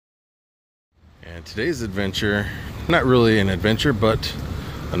And today's adventure, not really an adventure, but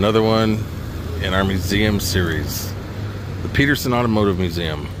another one in our museum series, the Patersen Automotive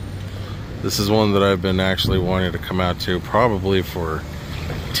Museum. This is one that I've been actually wanting to come out to probably for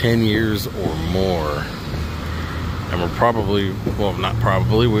 10 years or more. And we're probably, well, not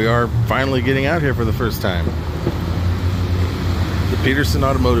probably, we are finally getting out here for the first time. The Patersen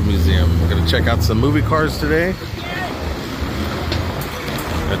Automotive Museum. We're going to check out some movie cars today.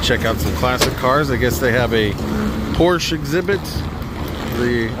 Gonna check out some classic cars. I guess they have a Porsche exhibit.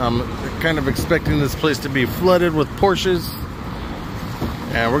 I'm kind of expecting this place to be flooded with Porsches.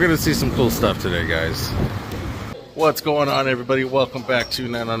 And we're going to see some cool stuff today, guys. What's going on, everybody? Welcome back to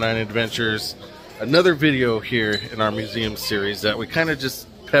 909 Adventures. Another video here in our museum series that we kind of just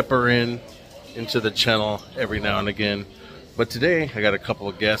pepper into the channel every now and again. But today, I got a couple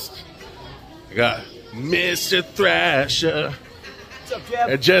of guests. I got Mr. Thrasha. What's up, Jeff?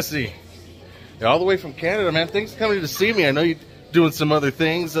 And Jesse. They're all the way from Canada, man. Thanks for coming to see me. I know you're doing some other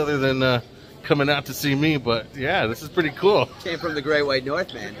things other than coming out to see me, but yeah, this is pretty cool. Came from the Great White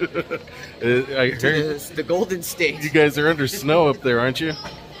North, man. I heard the Golden State. You guys are under snow up there, aren't you? Yeah.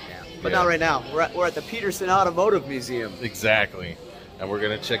 But not right now. We're at the Patersen Automotive Museum. Exactly. And we're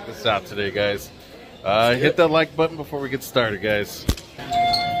going to check this out today, guys. Hit that like button before we get started, guys.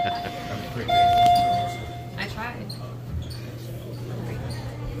 I tried.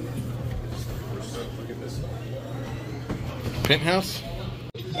 Penthouse?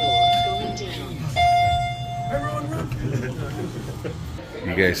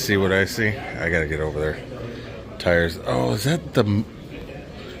 You guys see what I see? I gotta get over there. Tires. Oh, is that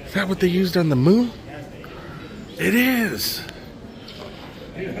what they used on the moon? It is.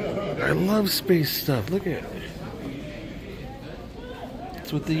 I love space stuff. Look at it.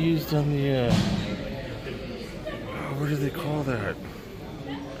 That's what they used on the what do they call that?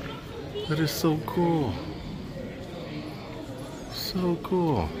 That is so cool. So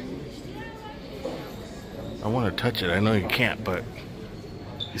cool. I want to touch it. I know you can't, but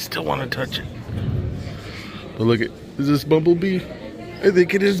you still want to touch it. But look at, is this Bumblebee? I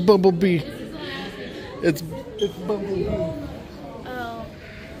think it is Bumblebee. It's Bumblebee. Oh.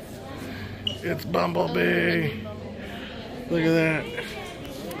 It's Bumblebee. Look at that.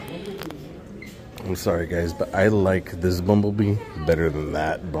 I'm sorry, guys, but I like this Bumblebee better than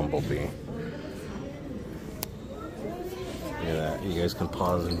that Bumblebee. Look at that. You guys can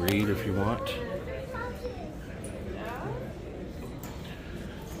pause and read if you want.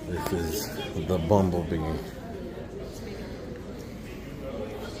 This is the Bumblebee. Look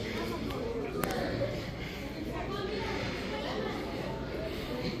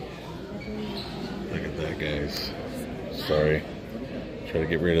at that, guys. Sorry. Try to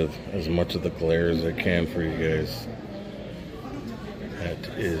get rid of as much of the glare as I can for you guys. That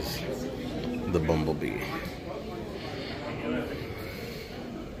is the Bumblebee.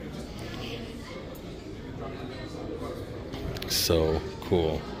 So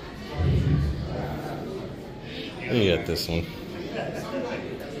cool. And you got this one.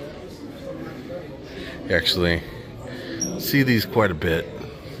 You actually see these quite a bit.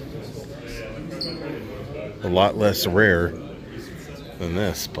 A lot less rare than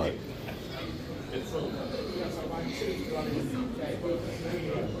this, but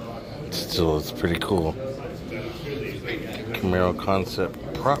still, it's pretty cool. Camaro concept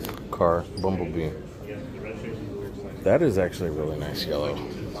prop car Bumblebee. That is actually a really nice yellow.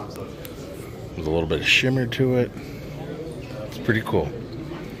 There's a little bit of shimmer to it. It's pretty cool.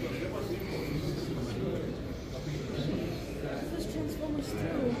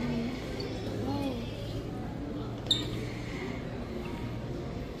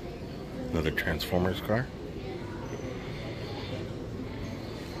 Another Transformers car.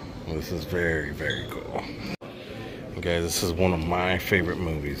 Well, this is very, very cool. And guys, this is one of my favorite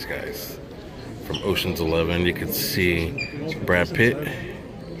movies, guys. From Ocean's 11, you can see Brad Pitt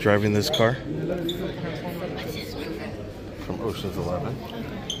driving this car. From Ocean's 11.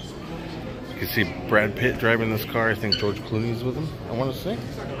 You can see Brad Pitt driving this car. I think George Clooney's with him, I want to say.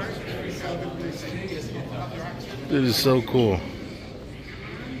 It is so cool.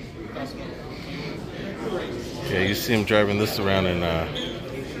 Yeah, you see him driving this around in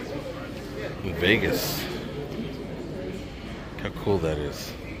Vegas. How cool that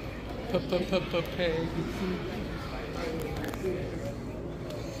is.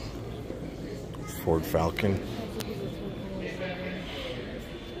 Ford Falcon.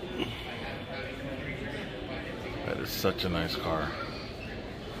 That is such a nice car.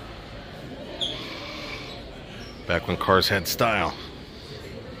 Back when cars had style.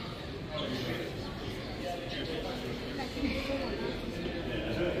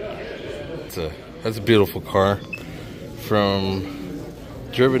 It's a That's a beautiful car from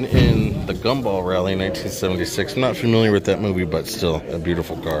driven in the Gumball Rally in 1976. I'm not familiar with that movie, but still a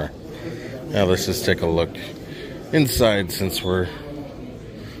beautiful car. Now let's just take a look inside since we're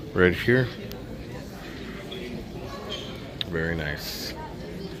right here. Very nice.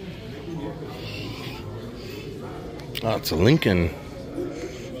 Oh, it's a Lincoln.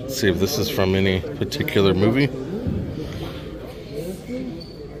 Let's see if this is from any particular movie.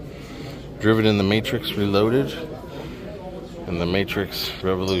 Driven in The Matrix Reloaded and The Matrix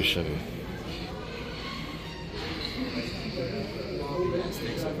Revolution. Oh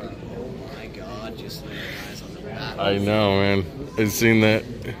my God, just lay your eyes on the back. I know, man. I've seen that.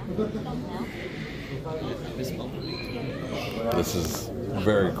 This is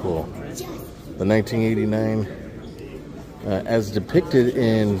very cool. The 1989, as depicted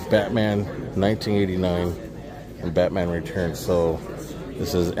in Batman 1989 and Batman Returns. So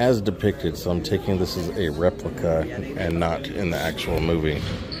this is as depicted, so I'm taking this as a replica and not in the actual movie.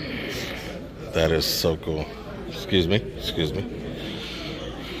 That is so cool. Excuse me.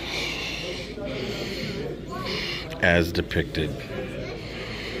 As depicted.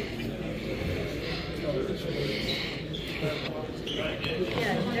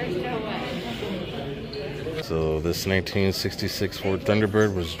 So this 1966 Ford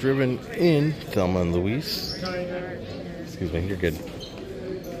Thunderbird was driven in Thelma and Louise. Excuse me, you're good.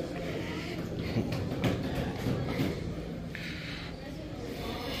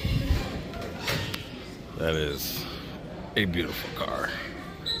 That is a beautiful car.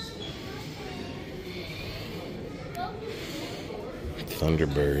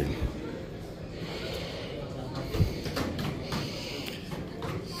 Thunderbird.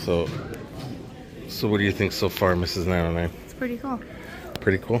 So what do you think so far, Mrs. 909? It's pretty cool.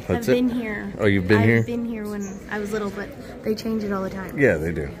 Pretty cool. That's it. I've been here. Oh, you've been here? I've been here when I was little, but they change it all the time. Yeah,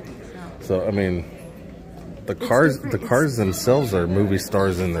 they do. So I mean, the cars themselves are movie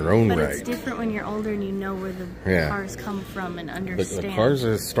stars in their own but right. It's different when you're older and you know where the cars come from and understand. The cars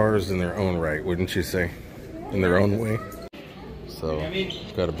are stars in their own right, wouldn't you say? In their own way. So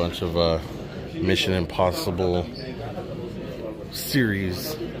we've got a bunch of Mission Impossible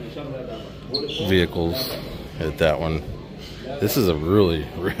series vehicles at that one. This is a really,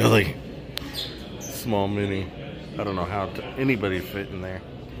 really small Mini. I don't know how anybody fit in there.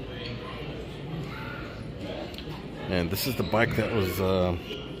 And this is the bike that was,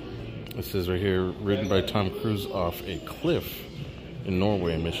 it says right here, ridden by Tom Cruise off a cliff in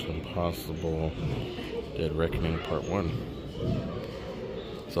Norway in Mission Impossible Dead Reckoning Part 1.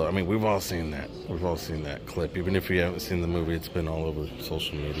 So, I mean, we've all seen that. We've all seen that clip. Even if you haven't seen the movie, it's been all over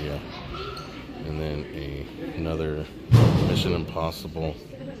social media. And then another Mission Impossible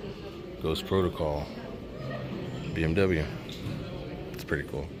Ghost Protocol BMW. It's pretty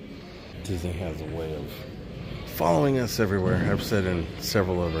cool. Disney has a way of following us everywhere. I've said in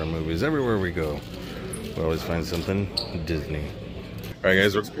several of our movies, everywhere we go, we always find something Disney. Alright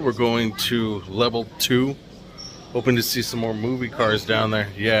guys, we're going to level 2. Hoping to see some more movie cars down there.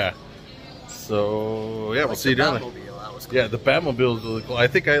 Yeah. So, yeah, we'll see you down there. Yeah, the Batmobile is really cool. I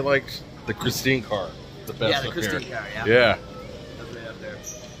think I liked the Christine car the best. Yeah, the Christine car, yeah. Yeah. That's right up there.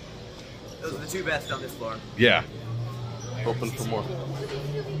 Those are the two best on this floor. Yeah. Hoping for more.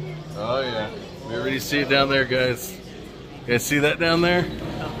 Oh, yeah. We already see it down there, guys. You guys see that down there?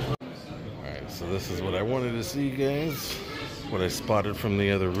 Alright, so this is what I wanted to see, guys. What I spotted from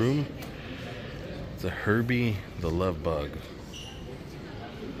the other room. It's a Herbie the Love Bug.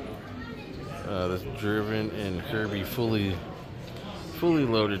 That's driven in Herbie fully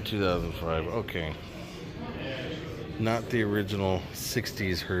loaded 2005. Okay. Not the original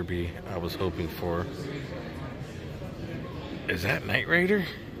 60s Herbie I was hoping for. Is that Knight Rider?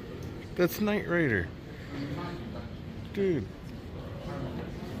 That's Knight Rider. Dude.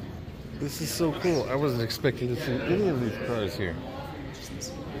 This is so cool. I wasn't expecting to see any of these cars here.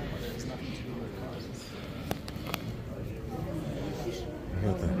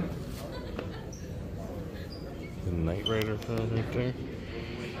 The Knight Rider car right there.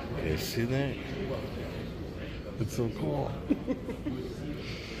 Okay, see that? It's so cool.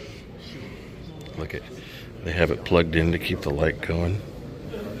 Look at, they have it plugged in to keep the light going.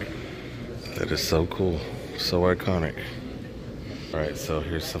 That is so cool, so iconic. Alright, so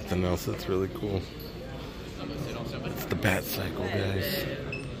here's something else that's really cool. It's the Bat Cycle, guys.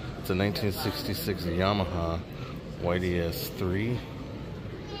 It's a 1966 Yamaha YDS-3.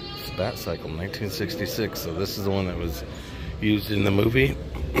 It's the Bat Cycle, 1966. So this is the one that was used in the movie.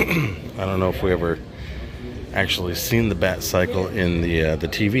 I don't know if we ever actually seen the Bat Cycle in the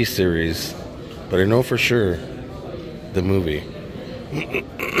TV series, but I know for sure the movie.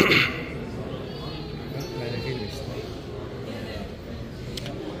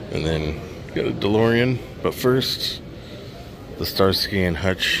 And then got a DeLorean, but first, the Starsky and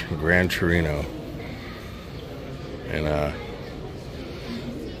Hutch Gran Torino. And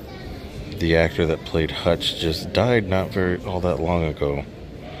the actor that played Hutch just died not all that long ago.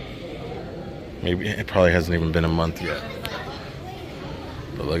 Maybe it probably hasn't even been a month yet.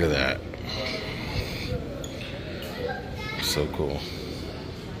 But look at that. So cool.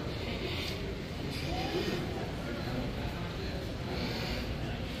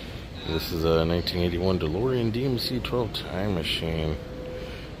 This is a 1981 DeLorean DMC-12 time machine.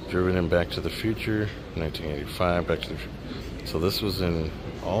 Driven in Back to the Future, 1985, Back to the Future. So this was in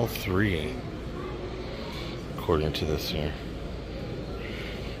all three, according to this here.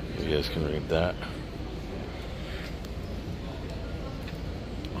 You guys can read that.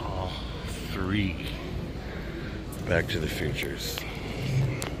 All three Back to the Futures.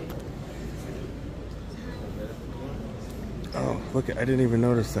 Oh, look! I didn't even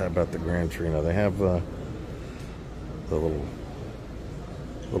notice that about the Gran Torino. They have the little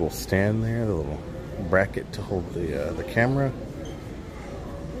stand there, the little bracket to hold the camera.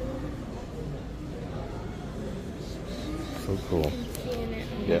 So cool.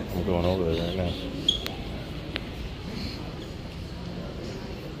 Yeah, I'm going over there right now.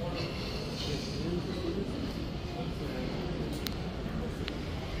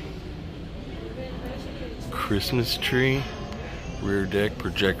 Christmas tree, rear deck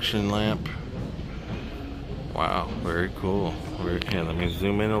projection lamp. Wow, very cool. Yeah, let me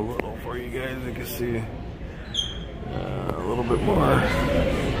zoom in a little for you guys. You can see a little bit more.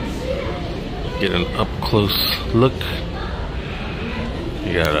 Get an up close look.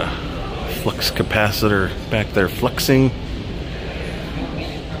 You got a flux capacitor back there fluxing.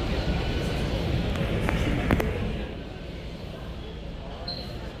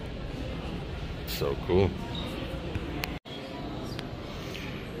 So cool.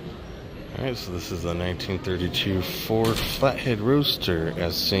 Alright, so this is a 1932 Ford Flathead Roadster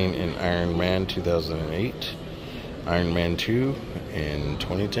as seen in Iron Man 2008, Iron Man 2 in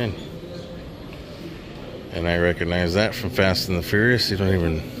 2010. And I recognize that from Fast and the Furious. You don't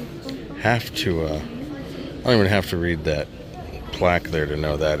even have to, I don't even have to read that plaque there to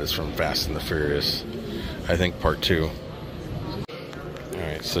know that is from Fast and the Furious. I think part 2.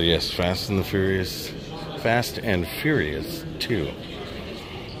 Alright, so yes, Fast and Furious 2.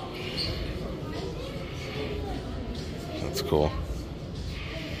 That's cool.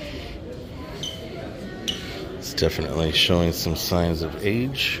 It's definitely showing some signs of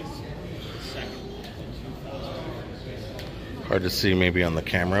age. Hard to see maybe on the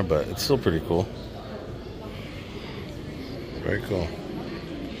camera, but it's still pretty cool. Very cool.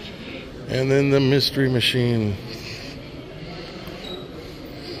 And then the Mystery Machine.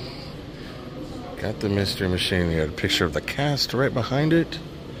 Got the Mystery Machine. You got a picture of the cast right behind it.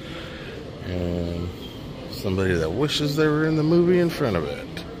 And somebody that wishes they were in the movie in front of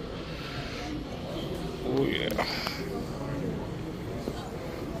it. Oh yeah.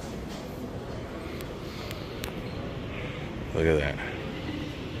 Look at that.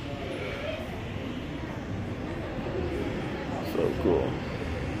 So cool.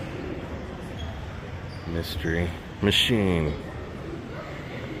 Mystery Machine.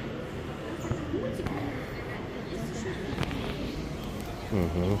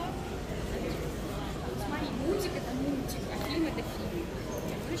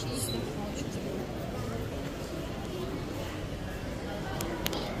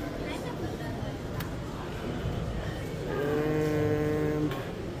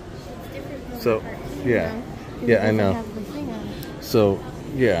 So, yeah, I know. So,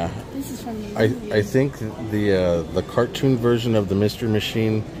 yeah, I think the cartoon version of the Mystery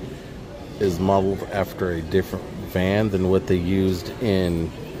Machine is modeled after a different van than what they used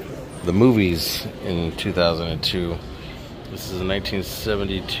in the movies in 2002. This is a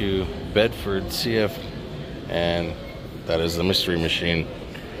 1972 Bedford CF, and that is the Mystery Machine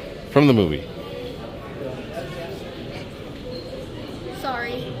from the movie.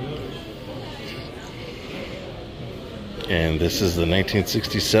 Sorry. And this is the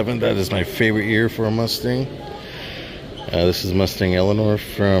 1967. That is my favorite year for a Mustang. This is Mustang Eleanor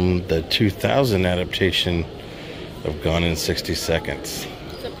from the 2000 adaptation of Gone in 60 Seconds.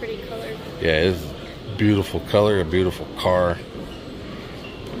 It's a pretty color. Yeah, it's a beautiful color, a beautiful car,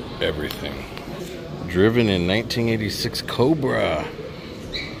 everything. Driven in 1986 Cobra.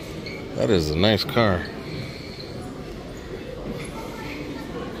 That is a nice car.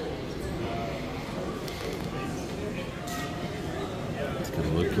 Let's get a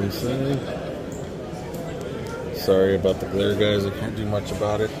look inside. Sorry about the glare, guys. I can't do much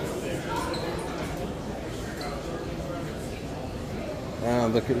about it.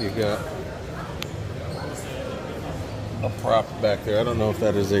 Look at you got a prop back there. I don't know if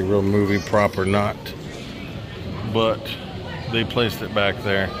that is a real movie prop or not, but they placed it back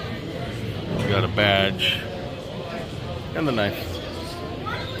there. You got a badge and the knife.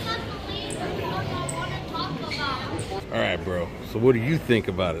 All right, bro. So what do you think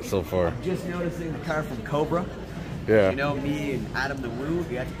about it so far? I'm just noticing the car from Cobra. Yeah. You know, me and Adam the Woo,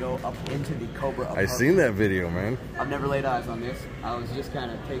 we had to go up into the Cobra apartment. I seen that video, man. I've never laid eyes on this. I was just kind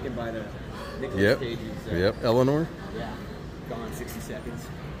of taken by the Nicolas Cage's. Yep. Eleanor. Yeah. Gone 60 seconds.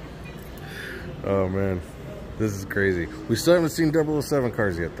 Oh man, this is crazy. We still haven't seen 007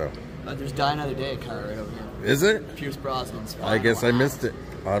 cars yet, though. There's Die Another Day car right over here. Is it? Pierce Brosnan's. I guess I missed it.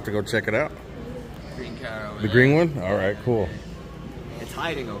 I'll have to go check it out. Green car over there. The green one? All right, cool. It's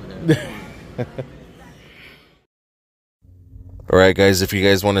hiding over there. All right, guys, if you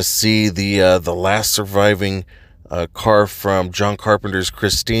guys want to see the last surviving car from John Carpenter's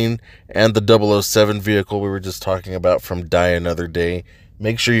Christine and the 007 vehicle we were just talking about from Die Another Day,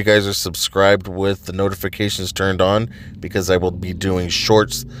 make sure you guys are subscribed with the notifications turned on, because I will be doing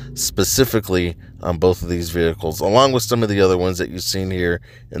shorts specifically on both of these vehicles, along with some of the other ones that you've seen here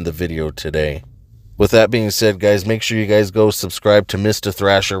in the video today. With that being said, guys, make sure you guys go subscribe to Mr.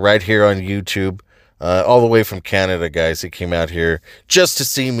 Thrasher right here on YouTube. All the way from Canada, guys. He came out here just to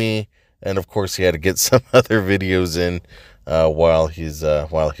see me, and of course he had to get some other videos in while he's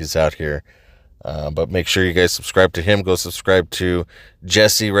out here. But make sure you guys subscribe to him. Go subscribe to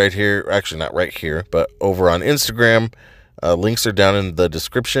Jesse right here. Actually, not right here, but over on Instagram. Links are down in the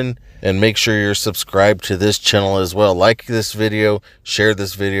description. And make sure you're subscribed to this channel as well. Like this video, share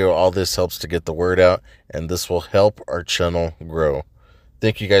this video. All this helps to get the word out, and this will help our channel grow.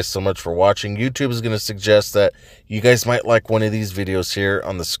 Thank you guys so much for watching. YouTube is going to suggest that you guys might like one of these videos here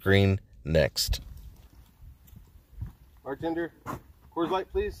on the screen next. Bartender, Coors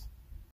Light, please.